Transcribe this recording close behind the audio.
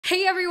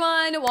Hey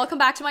everyone, welcome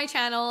back to my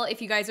channel.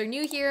 If you guys are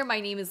new here,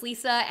 my name is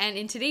Lisa, and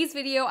in today's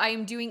video, I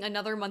am doing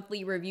another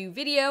monthly review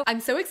video.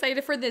 I'm so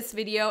excited for this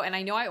video, and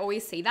I know I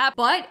always say that,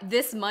 but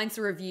this month's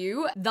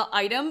review, the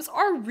items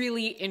are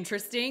really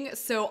interesting,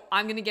 so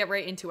I'm gonna get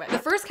right into it. The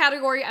first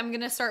category I'm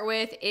gonna start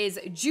with is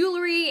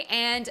jewelry,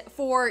 and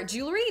for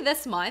jewelry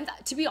this month,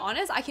 to be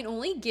honest, I can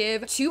only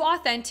give 2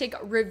 authentic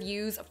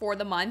reviews for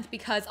the month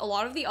because a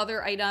lot of the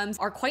other items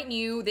are quite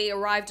new. They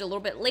arrived a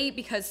little bit late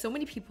because so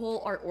many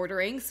people are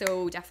ordering,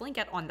 so definitely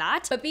get on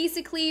that. But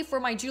basically for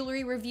my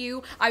jewelry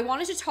review, I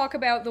wanted to talk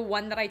about the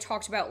one that I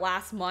talked about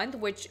last month,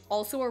 which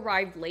also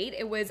arrived late.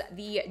 It was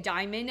the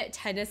diamond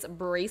tennis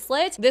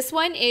bracelet. This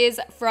one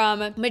is from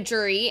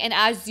Mejuri, and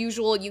as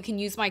usual, you can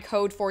use my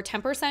code for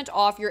 10%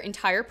 off your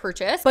entire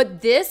purchase. But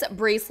this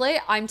bracelet,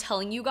 I'm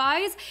telling you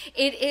guys,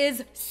 it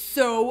is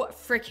so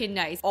freaking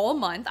nice. All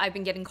month, I've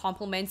been getting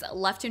compliments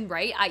left and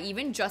right. I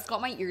even just got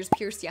my ears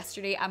pierced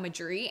yesterday at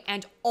Mejuri,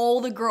 and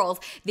all the girls,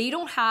 they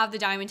don't have the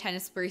diamond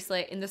tennis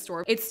bracelet in the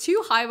store. It's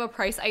too high of a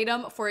price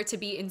item for it to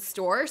be in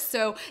store,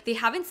 so they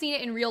haven't seen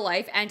it in real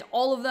life, and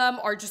all of them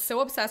are just so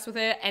obsessed with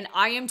it, and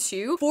I am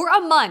too. For a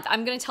month,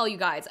 I'm gonna tell you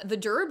guys, the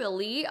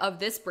durability of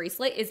this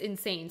bracelet is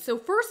insane. So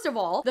first of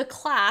all, the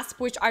clasp,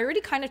 which I already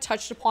kind of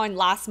touched upon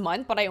last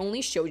month, but I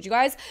only showed you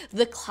guys,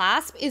 the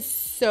clasp is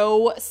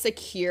so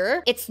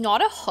secure. It's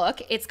not a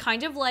hook. It's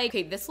kind of like,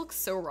 okay, this looks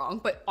so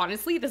wrong, but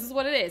honestly, this is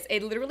what it is.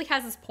 It literally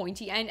has this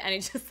pointy end, and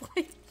it just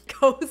like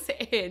goes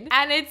in,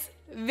 and it's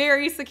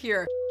very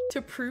secure.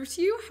 To prove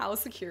to you how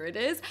secure it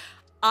is,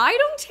 I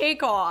don't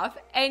take off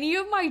any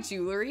of my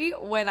jewelry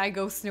when I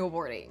go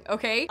snowboarding,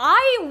 okay?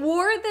 I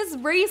wore this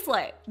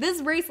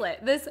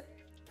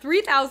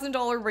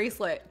 $3,000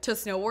 bracelet to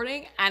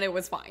snowboarding, and it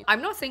was fine.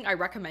 I'm not saying I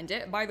recommend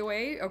it, by the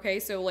way, okay?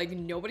 So like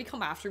nobody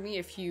come after me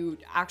if you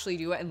actually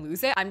do it and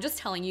lose it. I'm just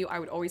telling you, I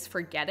would always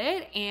forget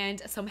it,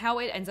 and somehow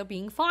it ends up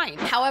being fine.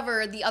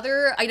 However, the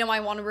other item I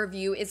want to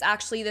review is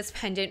actually this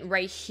pendant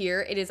right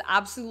here. It is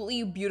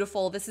absolutely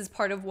beautiful. This is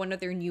part of one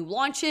of their new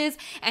launches,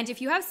 and if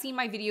you have seen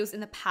my videos in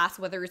the past,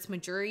 whether it's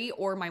Mejuri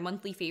or my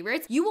monthly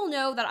favorites, you will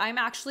know that I'm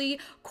actually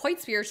quite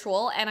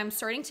spiritual, and I'm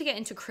starting to get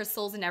into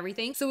crystals and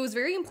everything. So it was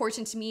very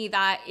important to me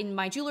that in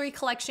my jewelry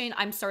collection,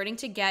 I'm starting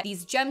to get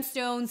these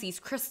gemstones, these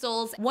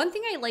crystals. One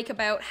thing I like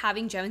about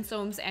having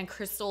gemstones and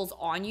crystals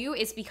on you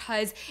is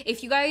because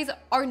if you guys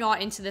are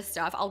not into this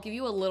stuff, I'll give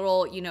you a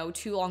little,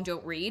 too long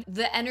don't read.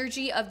 The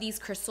energy of these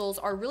crystals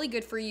are really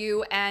good for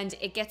you, and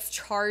it gets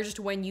charged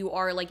when you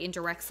are like in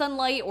direct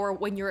sunlight or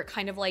when you're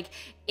kind of like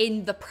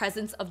in the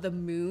presence of the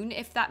moon,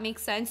 if that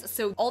makes sense.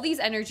 So all these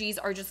energies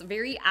are just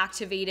very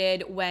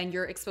activated when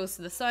you're exposed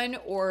to the sun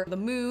or the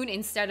moon,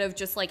 instead of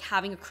just like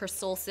having a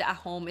crystal sit at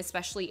home,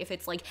 especially if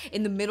it's like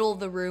in the middle of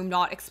the room,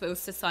 not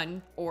exposed to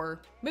sun or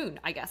moon,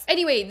 I guess.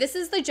 Anyway, this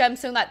is the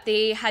gemstone that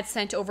they had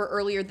sent over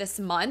earlier this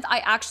month. I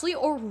actually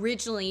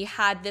originally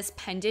had this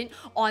pendant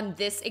on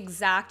this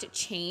exact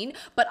chain,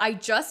 but I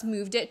just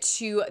moved it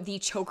to the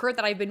choker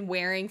that I've been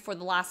wearing for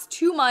the last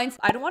 2 months.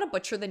 I don't want to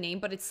butcher the name,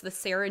 but it's the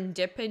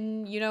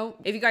Serendipin,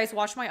 if you guys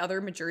watch my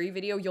other Mejuri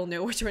video, you'll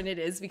know which one it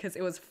is because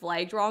it was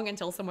flagged wrong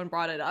until someone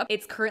brought it up.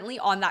 It's currently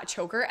on that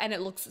choker, and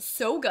it looks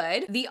so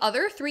good. The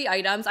other 3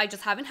 items, I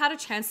just haven't had a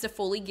chance to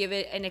fully give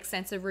it an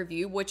extensive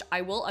review, which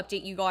I will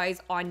update you guys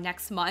on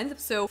next month.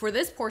 So for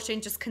this portion,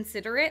 just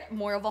consider it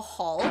more of a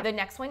haul. The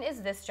next one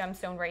is this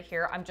gemstone right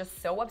here. I'm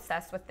just so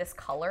obsessed with this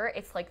color.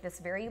 It's like this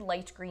very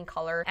light green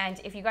color.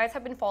 And if you guys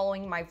have been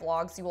following my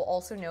vlogs, you will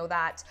also know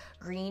that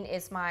green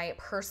is my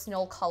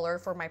personal color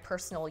for my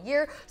personal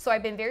year. So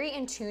I've been very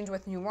in tune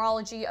with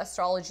numerology,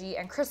 astrology,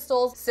 and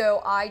crystals.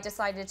 So I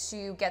decided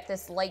to get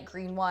this light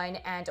green one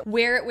and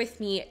wear it with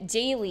me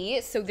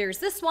daily. So there's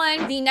this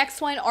one. The next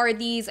one are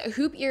these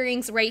hoop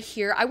earrings right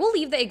here. I will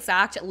leave the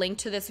exact link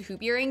to this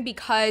hoop earring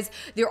because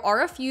there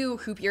are a few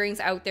hoop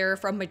earrings out there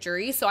from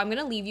Mejuri, so I'm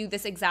gonna leave you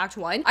this exact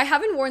one. I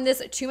haven't worn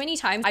this too many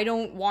times. I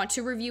don't want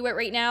to review it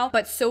right now,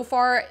 but so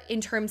far in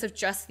terms of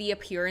just the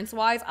appearance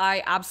wise,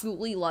 I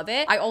absolutely love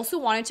it. I also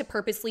wanted to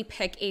purposely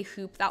pick a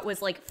hoop that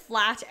was like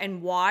flat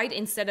and wide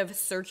instead of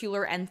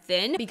circular and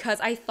thin,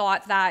 because I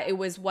thought that it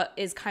was what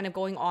is kind of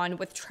going on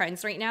with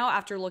trends right now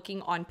after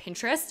looking on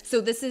Pinterest. So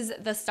this is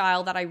the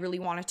style that I really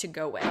wanted to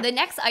go with. The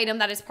next item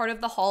that is part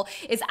of the haul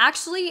is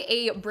actually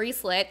a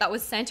bracelet that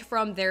was sent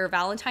from their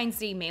Valentine's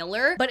Day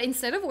mailer, but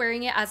instead of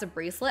wearing it as a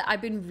bracelet,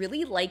 I've been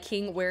really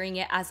liking wearing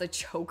it as a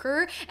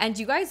choker. And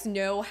you guys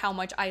know how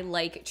much I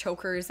like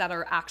chokers that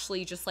are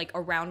actually just like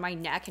around my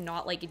neck and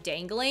not like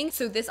dangling.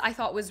 So this I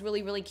thought was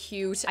really, really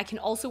cute. I can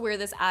also wear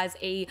this as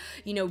a,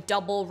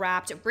 double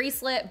wrapped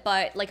bracelet,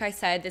 but like I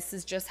said, this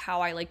is just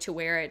how I like to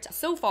wear it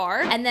so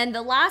far. And then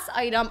the last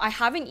item, I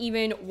haven't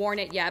even worn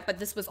it yet, but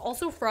this was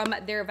also from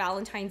their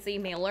Valentine's Day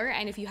mailer.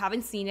 And if you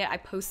haven't seen it, I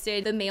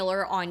posted the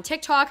mailer on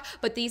TikTok,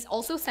 but these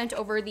also sent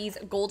over these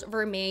gold gold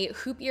vermeil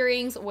hoop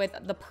earrings with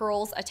the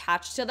pearls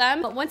attached to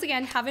them. But once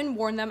again, haven't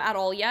worn them at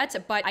all yet,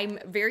 but I'm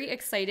very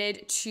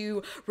excited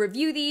to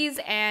review these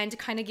and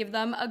kind of give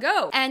them a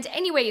go. And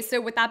anyway,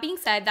 so with that being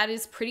said, that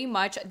is pretty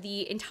much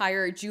the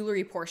entire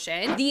jewelry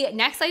portion. The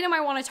next item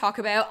I want to talk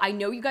about, I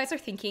know you guys are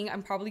thinking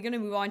I'm probably going to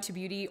move on to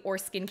beauty or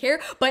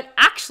skincare, but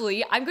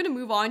actually I'm going to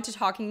move on to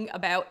talking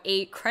about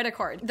a credit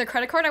card. The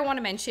credit card I want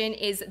to mention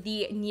is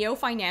the Neo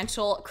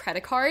Financial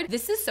credit card.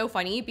 This is so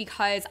funny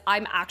because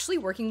I'm actually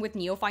working with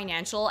Neo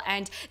Financial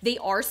and they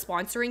are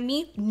sponsoring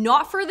me,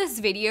 not for this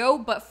video,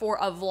 but for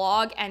a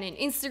vlog and an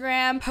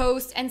Instagram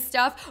post and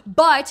stuff.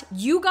 But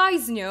you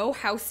guys know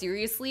how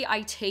seriously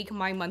I take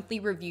my monthly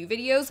review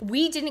videos.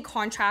 We didn't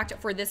contract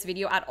for this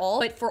video at all,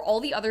 but for all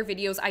the other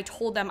videos, I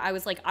told them, I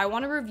was like, I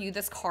want to review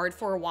this card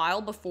for a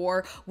while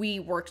before we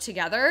work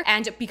together.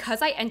 And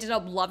because I ended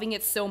up loving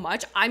it so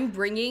much, I'm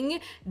bringing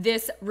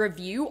this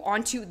review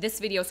onto this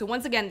video. So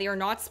once again, they are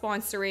not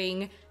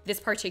sponsoring this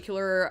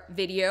particular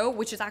video,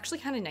 which is actually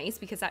kind of nice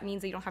because that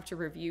means they don't have to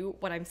review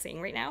what I'm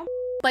saying right now.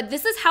 But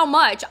this is how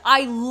much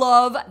I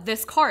love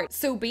this card.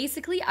 So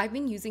basically, I've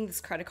been using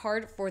this credit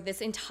card for this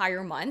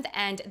entire month.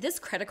 And this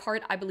credit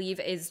card, I believe,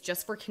 is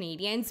just for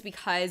Canadians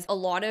because a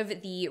lot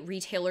of the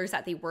retailers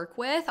that they work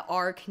with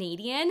are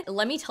Canadian.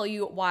 Let me tell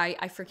you why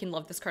I freaking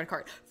love this credit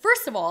card.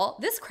 First of all,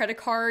 this credit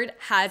card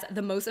has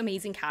the most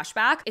amazing cash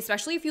back,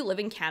 especially if you live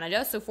in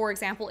Canada. So for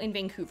example, in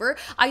Vancouver,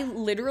 I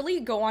literally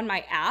go on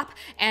my app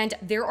and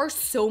there are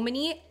so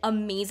many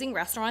amazing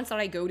restaurants that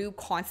I go to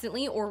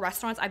constantly, or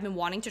restaurants I've been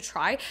wanting to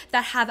try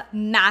that have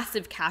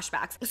massive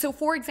cashbacks. So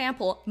for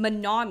example,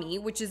 Manami,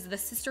 which is the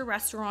sister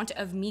restaurant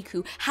of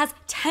Miku, has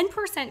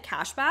 10%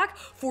 cashback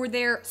for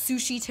their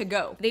sushi to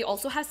go. They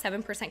also have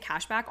 7%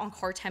 cashback on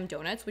Cartem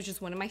Donuts, which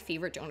is one of my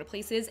favorite donut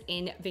places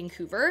in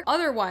Vancouver.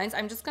 Other ones,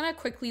 I'm just gonna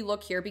quickly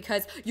look here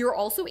because you're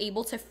also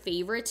able to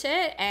favorite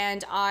it,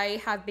 and I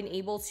have been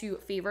able to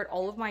favorite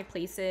all of my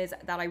places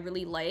that I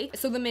really like.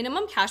 So the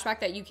minimum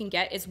cashback that you can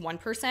get is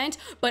 1%,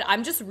 but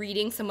I'm just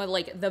reading some of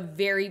like the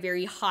very,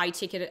 very high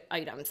ticket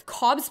items.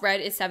 Cobb's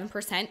Bread is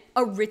 7%.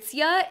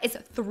 Aritzia is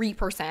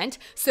 3%.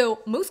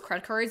 So most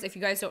credit cards, if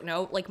you guys don't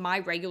know, like my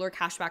regular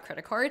cashback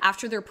credit card,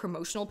 after their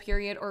promotional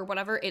period or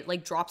whatever, it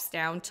like drops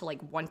down to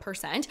like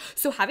 1%.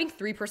 So having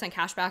 3%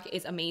 cashback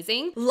is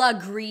amazing. La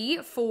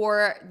Grille,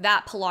 for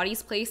that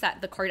Pilates place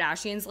that the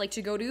Kardashians like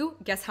to go to,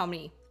 guess how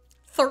many?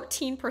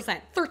 13%.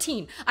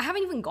 13. I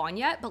haven't even gone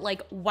yet, but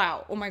like,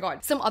 wow. Oh my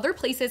God. Some other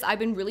places I've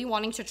been really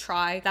wanting to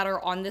try that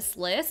are on this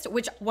list,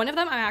 which one of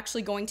them I'm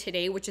actually going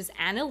today, which is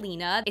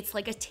Annalena. It's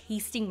like a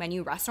tasting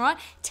menu restaurant.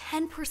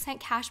 10%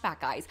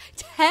 cashback, guys.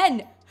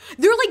 10.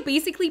 They're like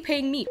basically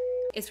paying me.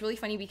 It's really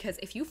funny because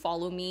if you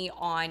follow me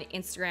on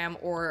Instagram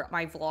or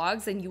my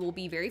vlogs, then you will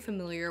be very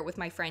familiar with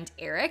my friend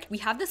Eric. We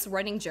have this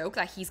running joke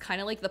that he's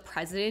kind of like the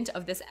president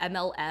of this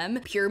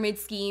MLM pyramid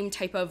scheme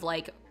type of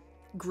like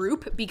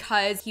group,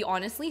 because he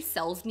honestly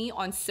sells me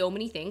on so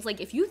many things. Like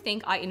if you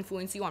think I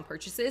influence you on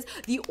purchases,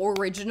 the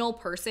original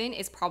person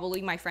is probably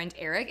my friend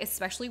Eric,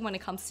 especially when it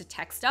comes to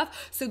tech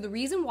stuff. So the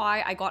reason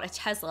why I got a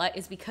Tesla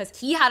is because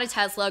he had a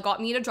Tesla, got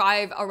me to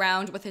drive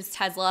around with his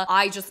Tesla.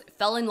 I just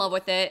fell in love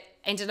with it.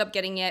 Ended up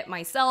getting it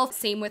myself.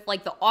 Same with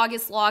like the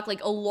August lock.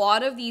 Like a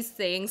lot of these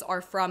things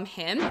are from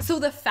him. So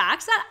the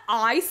fact that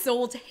I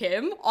sold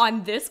him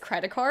on this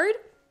credit card,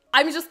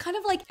 I'm just kind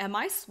of like, am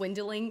I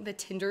swindling the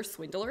Tinder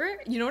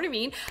swindler? You know what I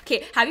mean?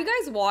 Okay, have you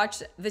guys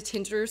watched the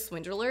Tinder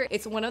swindler?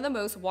 It's one of the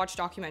most watched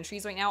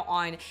documentaries right now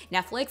on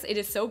Netflix. It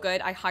is so good.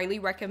 I highly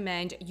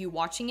recommend you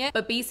watching it.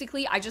 But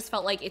basically, I just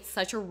felt like it's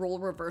such a role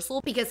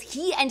reversal because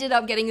he ended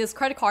up getting this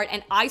credit card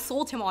and I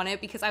sold him on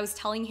it because I was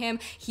telling him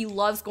he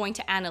loves going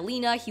to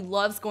Annalena, he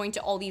loves going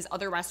to all these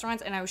other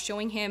restaurants, and I was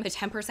showing him the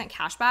 10%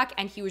 cashback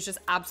and he was just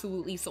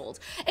absolutely sold.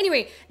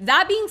 Anyway,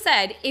 that being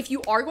said, if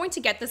you are going to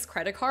get this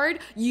credit card,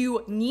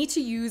 you need to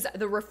use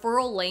the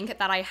referral link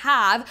that I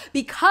have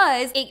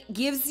because it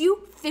gives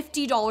you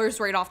 $50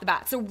 right off the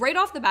bat. So right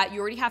off the bat,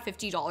 you already have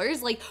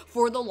 $50. Like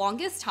for the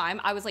longest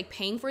time, I was like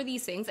paying for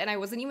these things and I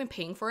wasn't even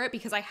paying for it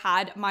because I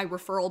had my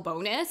referral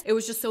bonus. It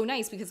was just so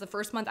nice because the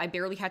first month I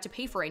barely had to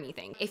pay for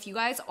anything. If you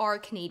guys are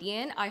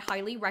Canadian, I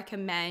highly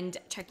recommend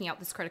checking out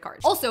this credit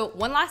card. Also,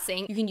 one last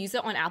thing, you can use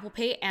it on Apple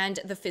Pay and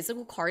the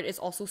physical card is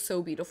also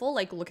so beautiful.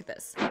 Like look at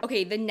this.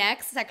 Okay, the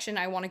next section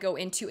I want to go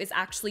into is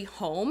actually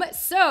home.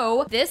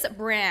 So this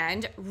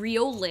brand,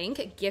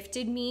 Reolink,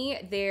 gifted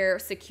me their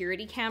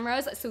security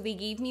cameras. So they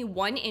gave me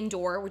one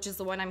indoor, which is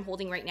the one I'm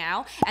holding right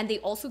now, and they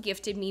also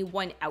gifted me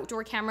one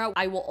outdoor camera.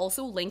 I will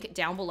also link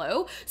down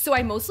below. So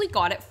I mostly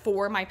got it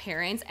for my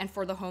parents and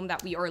for the home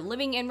that we are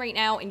living in right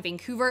now in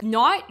Vancouver.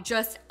 Not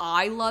just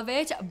I love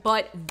it,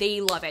 but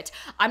they love it.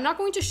 I'm not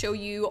going to show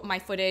you my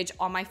footage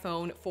on my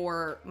phone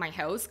for my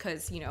house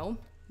because, you know,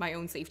 my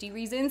own safety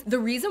reasons. The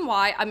reason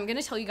why, I'm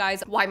gonna tell you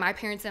guys why my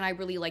parents and I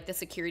really like the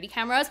security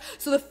cameras.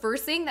 So the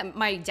first thing that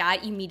my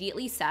dad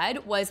immediately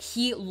said was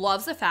he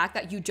loves the fact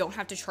that you don't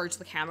have to charge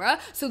the camera.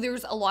 So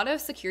there's a lot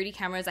of security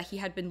cameras that he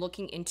had been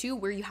looking into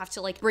where you have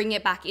to like bring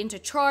it back into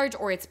charge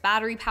or it's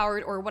battery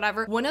powered or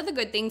whatever. One of the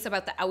good things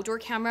about the outdoor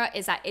camera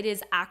is that it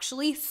is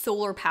actually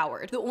solar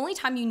powered. The only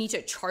time you need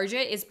to charge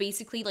it is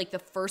basically like the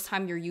first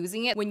time you're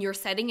using it, when you're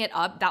setting it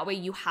up. That way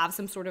you have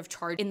some sort of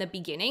charge in the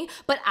beginning,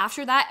 but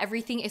after that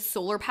everything is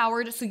solar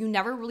powered, so you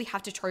never really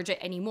have to charge it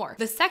anymore.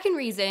 The second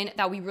reason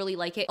that we really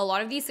like it, a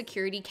lot of these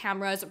security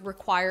cameras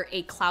require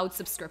a cloud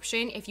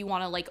subscription if you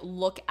want to like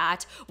look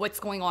at what's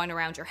going on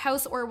around your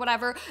house or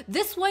whatever.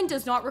 This one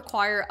does not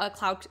require a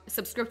cloud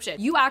subscription.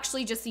 You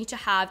actually just need to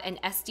have an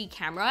SD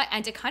camera,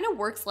 and it kind of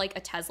works like a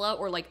Tesla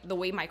or like the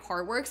way my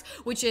car works,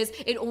 which is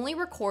it only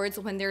records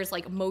when there's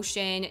like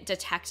motion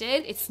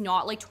detected. It's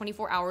not like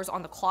 24 hours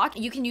on the clock.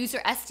 You can use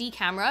your SD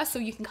camera so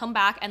you can come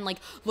back and like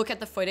look at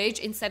the footage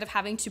instead of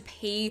having to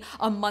pay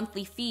a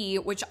monthly fee,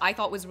 which I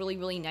thought was really,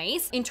 really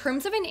nice. In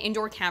terms of an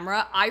indoor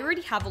camera, I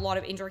already have a lot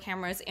of indoor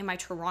cameras in my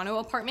Toronto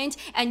apartment,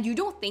 and you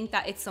don't think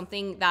that it's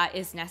something that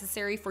is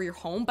necessary for your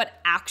home,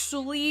 but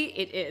actually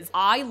it is.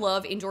 I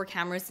love indoor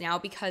cameras now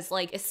because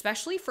like,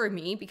 especially for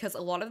me, because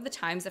a lot of the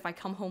times if I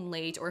come home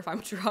late or if I'm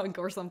drunk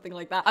or something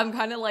like that, I'm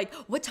kind of like,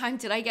 what time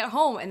did I get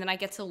home? And then I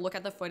get to look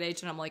at the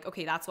footage and I'm like,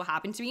 okay, that's what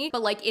happened to me.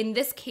 But like in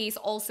this case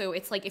also,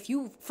 it's like if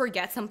you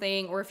forget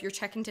something or if you're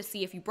checking to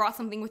see if you brought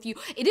something with you,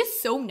 it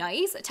is so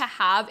nice to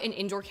have an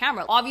indoor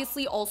camera.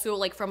 Obviously also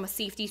like from a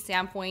safety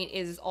standpoint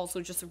is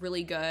also just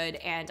really good.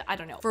 And I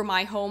don't know, for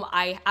my home,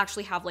 I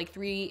actually have like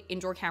 3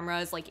 indoor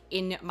cameras like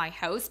in my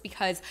house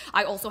because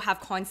I also have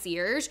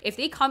concierge. If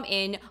they come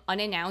in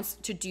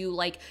unannounced to do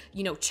like,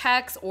 you know,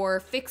 checks or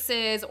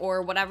fixes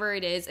or whatever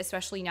it is,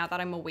 especially now that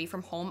I'm away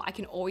from home, I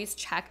can always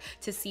check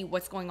to see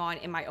what's going on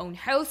in my own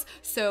house.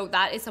 So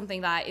that is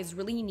something that is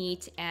really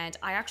neat, and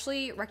I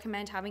actually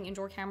recommend having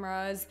indoor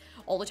cameras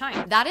all the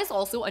time. That is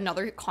also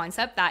another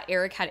concept that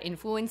Eric had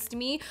influenced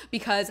me,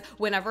 because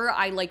whenever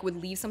I like would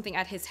leave something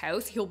at his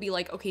house, he'll be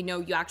like, okay, no,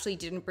 you actually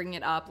didn't bring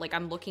it up. Like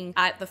I'm looking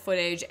at the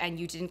footage and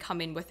you didn't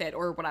come in with it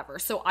or whatever.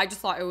 So I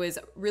just thought it was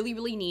really,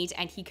 really neat,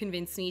 and he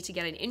convinced me to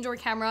get an indoor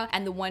camera,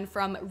 and the one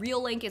from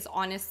Reolink is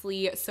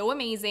honestly so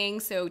amazing.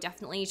 So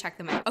definitely check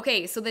them out.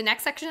 Okay, so the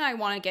next section I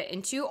want to get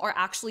into are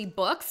actually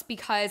books,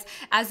 because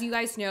as you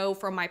guys know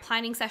from my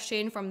planning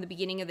session from the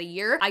beginning of the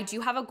year, I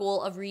do have a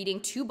goal of reading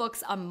 2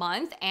 books a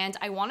month, and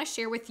I want to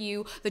share with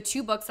you the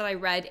 2 books that I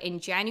read in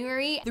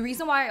January. The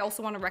reason why I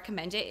also want to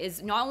recommend it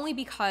is not only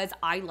because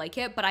I like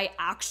it, but I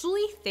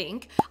actually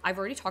think, I've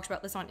already talked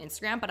about this on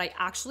Instagram, but I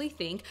actually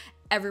think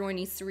everyone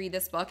needs to read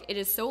this book. It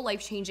is so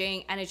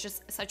life-changing, and it's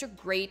just such a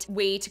great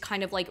way to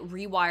kind of like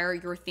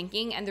rewire your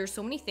thinking. And there's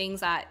so many things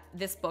that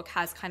this book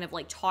has kind of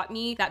like taught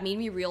me that made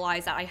me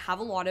realize that I have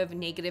a lot of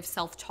negative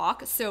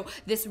self-talk. So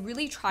this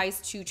really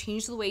tries to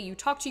change the way you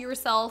talk to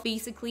yourself,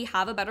 basically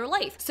have a better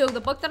life. So the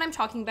book that I'm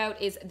talking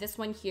about is this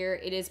one here.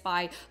 It is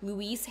by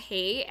Louise,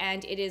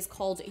 and it is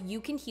called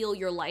You Can Heal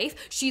Your Life.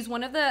 She's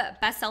one of the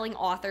best-selling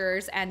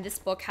authors, and this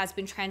book has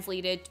been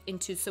translated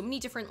into so many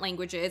different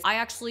languages. I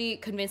actually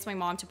convinced my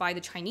mom to buy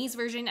the Chinese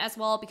version as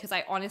well, because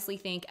I honestly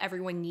think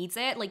everyone needs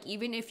it. Like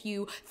even if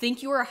you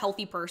think you are a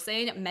healthy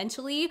person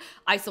mentally,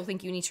 I still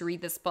think you need to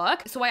read this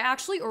book. So I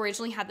actually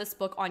originally had this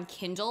book on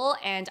Kindle,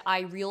 and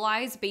I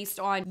realized based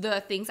on the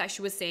things that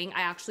she was saying,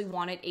 I actually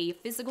wanted a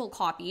physical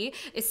copy,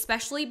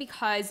 especially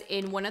because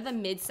in one of the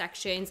mid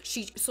sections,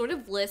 she sort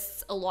of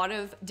lists a lot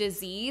of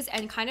disease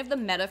and kind of the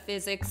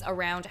metaphysics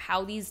around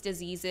how these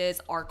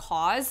diseases are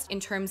caused in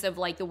terms of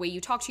like the way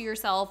you talk to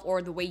yourself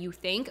or the way you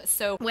think.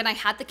 So when I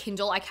had the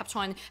Kindle, I kept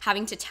on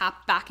having to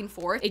tap back and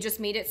forth. It just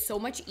made it so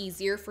much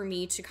easier for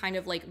me to kind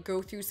of like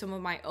go through some of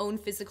my own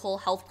physical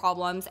health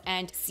problems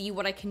and see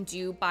what I can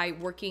do by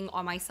working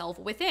on myself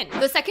within.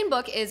 The second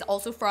book is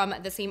also from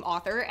the same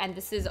author, and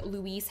this is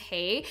Louise,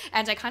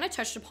 and I kind of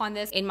touched upon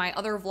this in my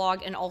other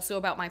vlog and also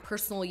about my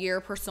personal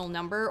year, personal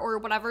number or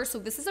whatever. So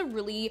this is a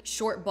really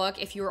short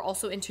book if you're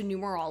also into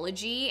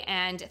numerology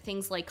and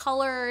things like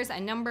colors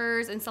and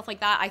numbers and stuff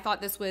like that. I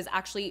thought this was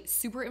actually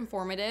super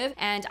informative,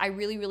 and I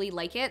really, really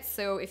like it.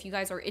 So if you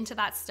guys are into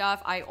that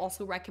stuff, I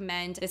also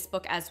recommend this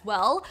book as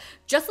well.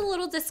 Just a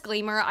little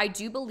disclaimer, I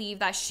do believe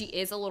that she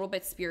is a little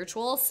bit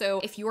spiritual. So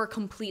if you are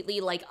completely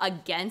like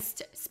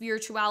against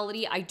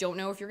spirituality, I don't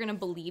know if you're gonna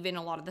believe in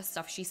a lot of the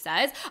stuff she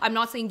says. I'm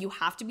not saying you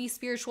have to be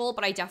spiritual,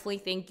 but I definitely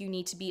think you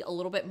need to be a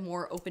little bit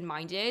more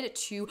open-minded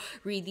to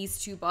read these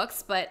 2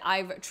 books, but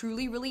I've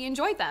truly, really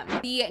enjoyed them.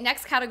 The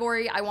next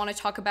category I want to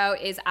talk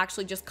about is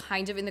actually just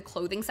kind of in the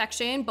clothing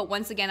section, but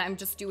once again, I'm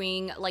just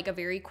doing like a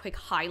very quick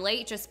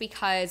highlight just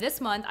because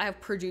this month I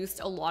have produced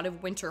a lot lot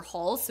of winter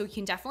hauls, so you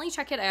can definitely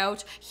check it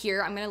out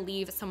here. I'm gonna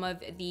leave some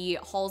of the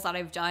hauls that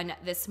I've done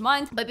this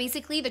month, but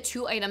basically the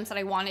two items that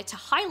I wanted to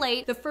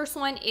highlight, the first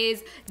one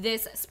is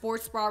this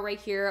sports bra right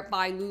here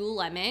by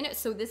Lululemon.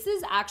 So this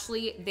is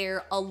actually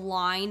their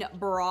Align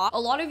bra. A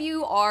lot of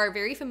you are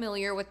very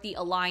familiar with the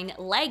Align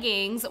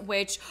leggings,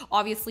 which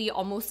obviously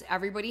almost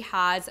everybody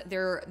has.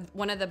 They're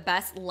one of the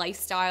best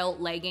lifestyle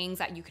leggings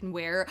that you can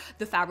wear.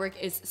 The fabric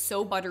is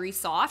so buttery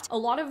soft. A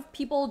lot of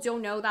people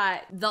don't know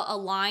that the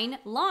Align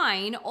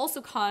line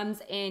also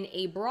comes in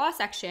a bra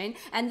section,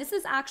 and this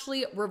is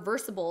actually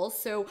reversible.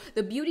 So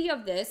the beauty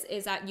of this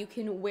is that you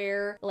can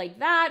wear like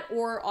that,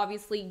 or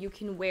obviously you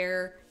can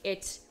wear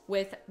it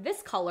with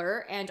this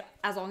color, and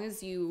as long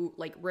as you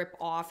like rip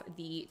off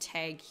the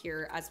tag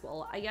here as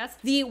well, I guess.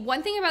 The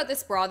one thing about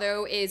this bra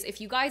though is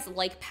if you guys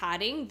like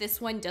padding,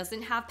 this one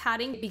doesn't have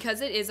padding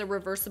because it is a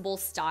reversible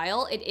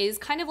style. It is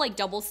kind of like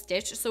double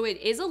stitched, so it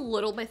is a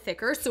little bit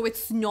thicker, so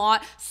it's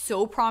not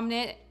so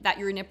prominent that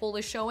your nipple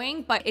is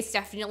showing, but it's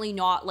definitely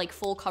not like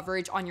full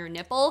coverage on your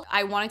nipple.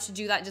 I wanted to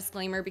do that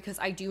disclaimer because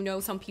I do know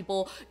some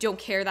people don't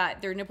care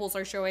that their nipples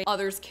are showing,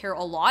 others care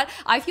a lot.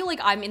 I feel like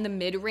I'm in the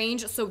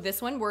mid-range, so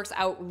this one works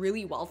out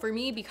really well for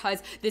me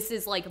because this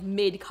is like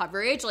mid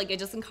coverage. Like it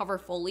doesn't cover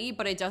fully,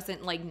 but it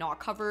doesn't like not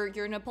cover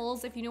your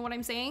nipples, if you know what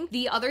I'm saying.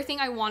 The other thing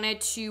I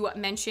wanted to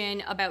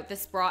mention about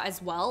this bra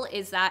as well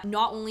is that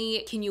not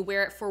only can you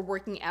wear it for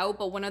working out,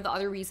 but one of the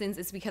other reasons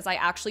is because I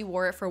actually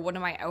wore it for one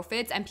of my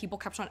outfits, and people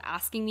kept on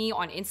asking me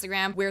on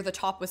Instagram where the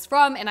top was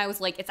from, and I was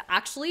like, it's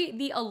actually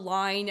the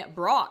Align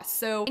bra.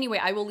 So anyway,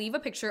 I will leave a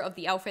picture of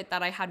the outfit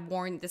that I had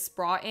worn this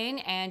bra in,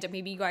 and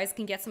maybe you guys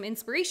can get some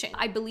inspiration.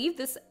 I believe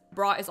this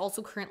bra is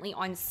also currently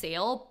on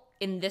sale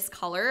in this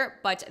color,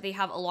 but they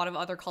have a lot of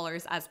other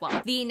colors as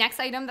well. The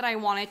next item that I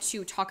wanted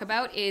to talk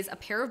about is a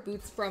pair of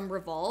boots from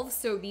Revolve.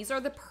 So these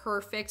are the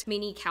perfect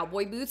mini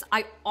cowboy boots.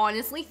 I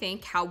honestly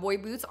think cowboy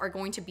boots are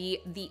going to be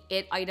the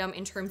it item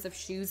in terms of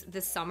shoes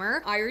this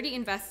summer. I already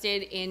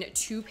invested in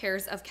 2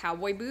 pairs of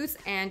cowboy boots,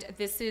 and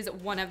this is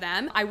one of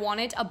them. I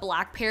wanted a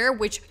black pair,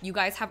 which you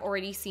guys have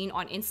already seen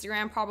on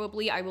Instagram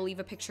probably. I will leave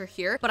a picture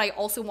here, but I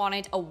also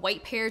wanted a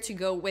white pair to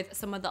go with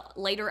some of the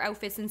lighter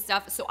outfits and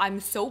stuff. So I'm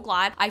so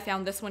glad I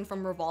found this one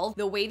from Revolve.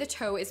 The way the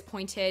toe is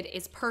pointed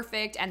is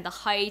perfect, and the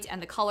height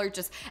and the color,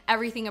 just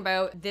everything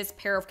about this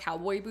pair of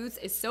cowboy boots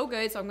is so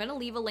good. So I'm gonna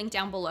leave a link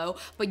down below,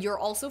 but you're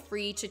also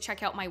free to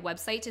check out my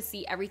website to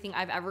see everything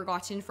I've ever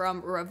gotten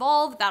from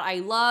Revolve that I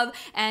love.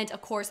 And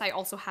of course, I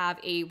also have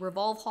a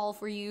Revolve haul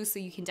for you, so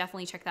you can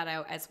definitely check that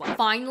out as well.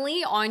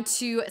 Finally, on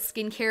to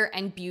skincare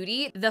and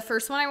beauty. The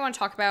first one I want to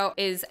talk about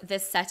is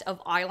this set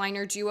of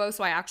eyeliner duo.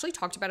 So I actually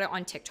talked about it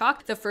on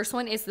TikTok. The first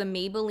one is the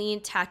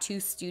Maybelline Tattoo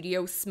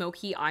Studio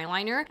Smoky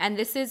Eyeliner, and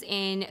this is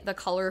in the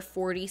color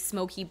 40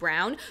 Smoky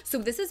Brown. So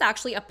this is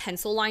actually a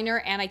pencil liner,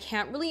 and I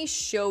can't really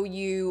show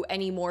you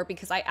anymore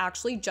because I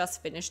actually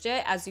just finished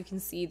it. As you can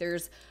see,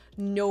 there's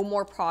no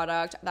more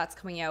product that's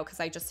coming out because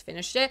I just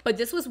finished it. But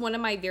this was one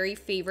of my very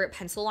favorite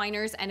pencil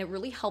liners, and it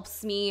really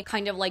helps me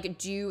kind of like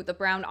do the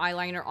brown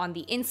eyeliner on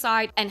the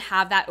inside and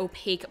have that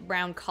opaque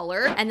brown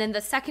color. And then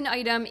the second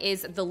item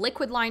is the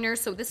liquid liner.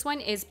 So this one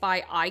is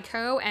by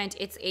Ico, and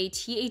it's a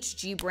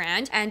THG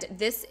brand, and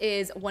this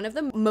is one of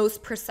the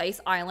most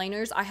precise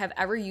eyeliners I have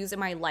ever used in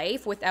my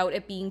life without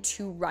it being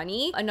too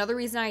runny. Another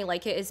reason I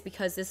like it is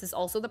because this is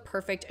also the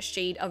perfect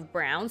shade of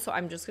brown. So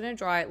I'm just gonna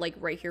draw it like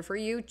right here for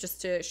you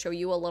just to show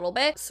you a little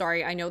bit.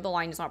 Sorry, I know the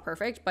line is not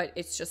perfect, but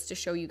it's just to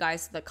show you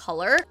guys the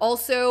color.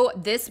 Also,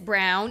 this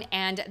brown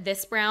and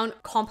this brown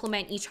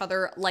complement each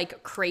other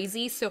like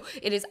crazy. So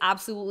it is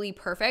absolutely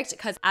perfect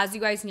because, as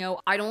you guys know,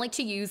 I don't like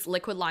to use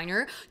liquid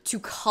liner to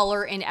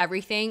color in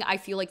everything. I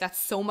feel like that's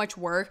so much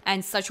work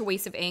and such a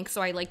waste of ink.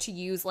 So I like to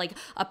use like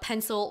a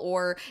pencil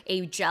or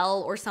a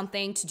gel or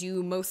something to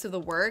do most of the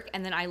work.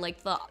 And then I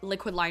like the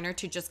liquid liner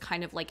to just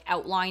kind of like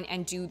outline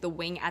and do the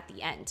wing at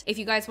the end. If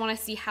you guys want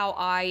to see how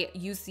I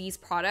use these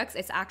products,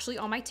 it's actually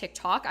on my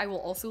TikTok. I will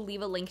also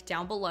leave a link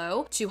down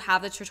below to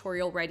have the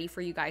tutorial ready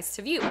for you guys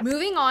to view.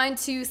 Moving on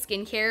to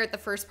skincare, the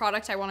first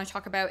product I want to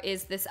talk about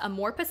is this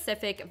Amore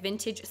Pacific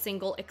Vintage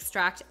Single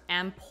Extract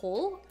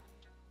Ampoule.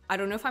 I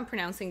don't know if I'm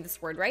pronouncing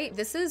this word right.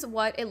 This is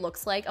what it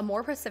looks like.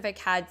 Amore Pacific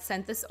had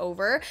sent this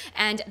over,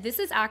 and this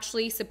is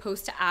actually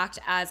supposed to act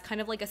as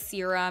kind of like a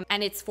serum,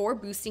 and it's for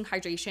boosting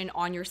hydration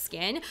on your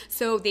skin.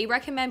 So they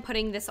recommend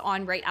putting this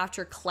on right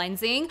after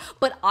cleansing,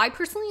 but I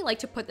personally like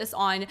to put this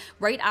on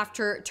right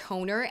after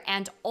toner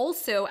and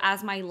also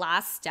as my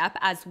last step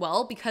as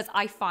well, because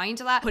I find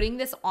that putting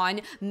this on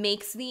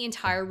makes the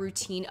entire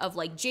routine of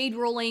like jade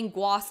rolling,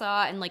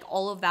 guasa, and like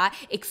all of that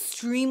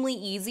extremely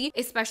easy,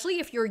 especially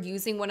if you're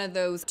using one of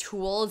those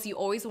tools. You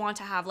always want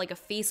to have like a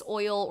face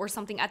oil or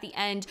something at the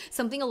end,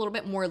 something a little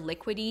bit more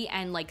liquidy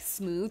and like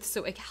smooth,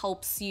 so it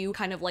helps you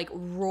kind of like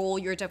roll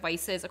your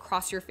devices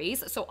across your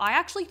face. So I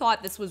actually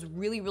thought this was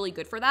really, really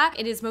good for that.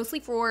 It is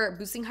mostly for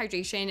boosting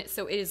hydration,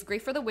 so it is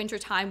great for the winter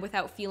time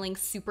without feeling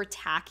super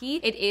tacky.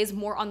 It is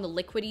more on the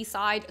liquidy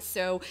side,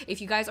 so if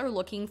you guys are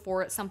looking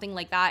for something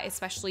like that,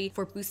 especially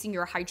for boosting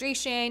your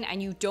hydration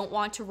and you don't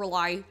want to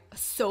rely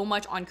so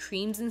much on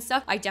creams and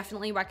stuff, I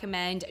definitely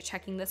recommend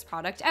checking this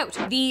product out.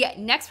 The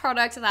next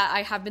product that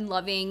I have been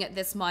loving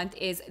this month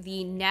is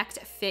the Neck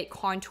Fit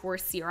Contour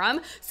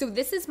Serum. So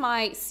this is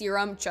my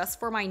serum just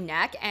for my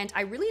neck, and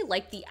I really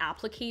like the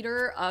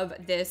applicator of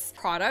this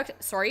product.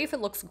 Sorry if it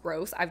looks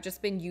gross. I've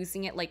just been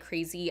using it like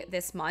crazy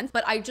this month,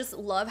 but I just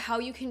love how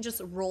you can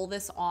just roll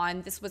this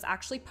on. This was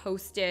actually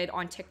posted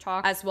on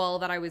TikTok as well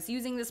that I was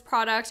using this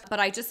product, but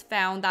I just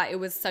found that it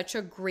was such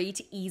a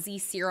great, easy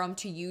serum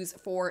to use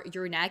for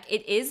your neck.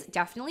 It is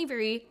definitely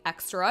very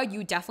extra.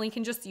 You definitely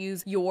can just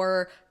use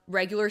your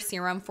regular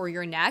serum for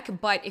your neck,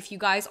 but if you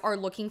guys are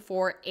looking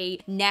for a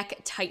neck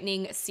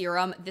tightening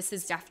serum, this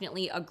is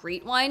definitely a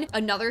great one.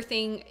 Another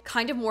thing,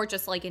 kind of more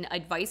just like an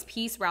advice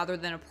piece rather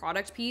than a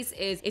product piece,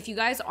 is if you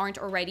guys aren't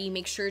already,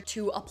 make sure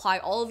to apply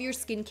all of your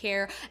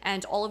skincare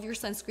and all of your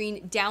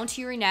sunscreen down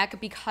to your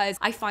neck, because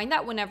I find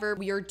that whenever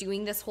we are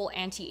doing this whole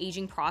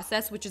anti-aging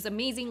process, which is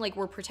amazing, like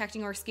we're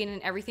protecting our skin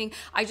and everything,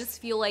 I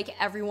just feel like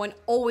everyone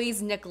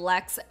always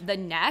neglects the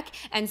neck.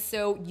 And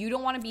so you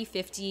don't want to be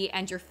 50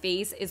 and your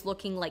face is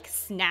looking like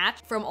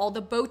snatched from all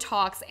the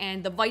Botox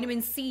and the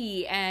vitamin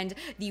C and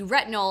the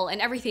retinol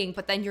and everything,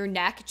 but then your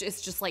neck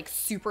is just like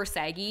super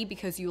saggy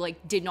because you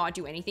like did not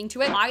do anything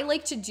to it. I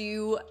like to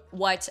do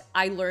what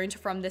I learned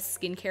from this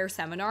skincare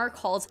seminar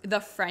called the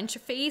French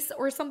face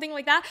or something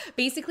like that.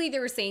 Basically, they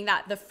were saying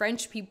that the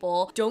French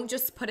people don't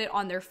just put it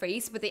on their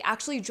face, but they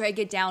actually drag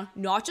it down,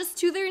 not just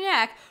to their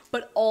neck,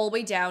 but all the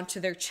way down to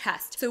their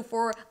chest. So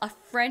for a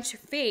French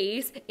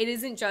face, it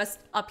isn't just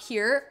up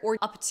here or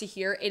up to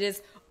here, it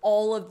is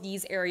all of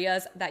these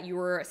areas that you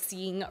are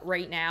seeing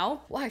right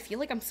now. Wow, I feel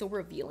like I'm so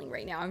revealing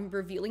right now. I'm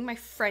revealing my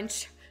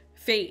French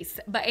face.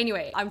 But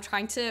anyway, I'm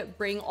trying to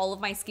bring all of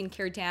my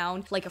skincare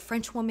down like a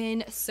French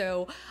woman,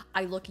 so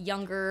I look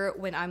younger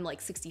when I'm like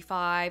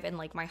 65 and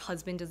like my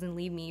husband doesn't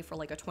leave me for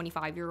like a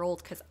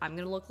 25-year-old, because I'm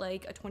gonna look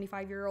like a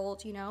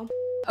 25-year-old, you know?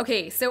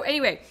 Okay, so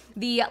anyway,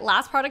 the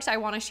last product I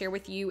want to share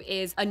with you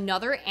is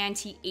another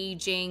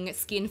anti-aging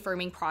skin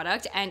firming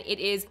product, and it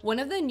is one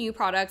of the new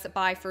products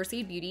by First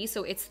Aid Beauty.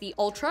 So it's the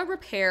Ultra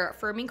Repair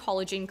Firming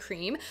Collagen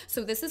Cream.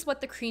 So this is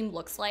what the cream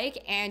looks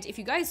like, and if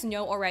you guys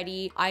know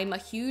already, I'm a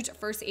huge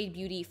First Aid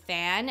Beauty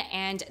fan,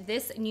 and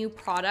this new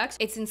product,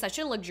 it's in such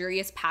a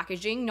luxurious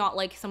packaging, not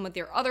like some of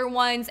their other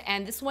ones,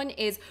 and this one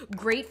is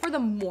great for the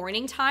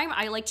morning time.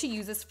 I like to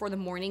use this for the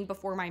morning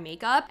before my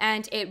makeup,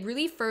 and it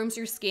really firms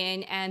your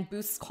skin and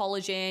boosts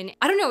collagen.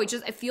 I don't know,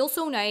 it feels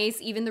so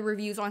nice. Even the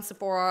reviews on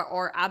Sephora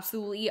are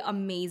absolutely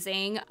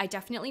amazing. I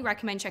definitely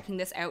recommend checking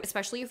this out,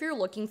 especially if you're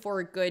looking for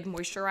a good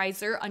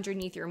moisturizer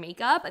underneath your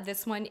makeup.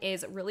 This one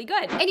is really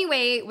good.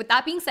 Anyway, with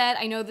that being said,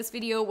 I know this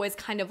video was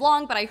kind of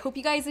long, but I hope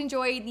you guys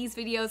enjoyed these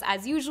videos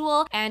as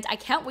usual, and I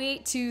can't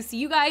wait to see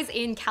you guys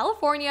in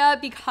California,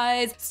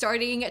 because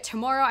starting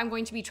tomorrow I'm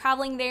going to be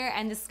traveling there,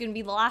 and this is going to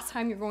be the last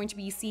time you're going to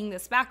be seeing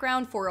this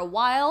background for a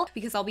while,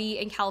 because I'll be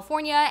in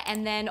California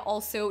and then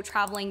also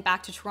traveling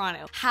back to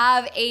Toronto.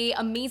 Have an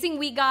amazing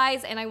week,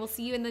 guys, and I will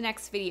see you in the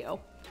next video.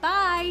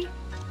 Bye!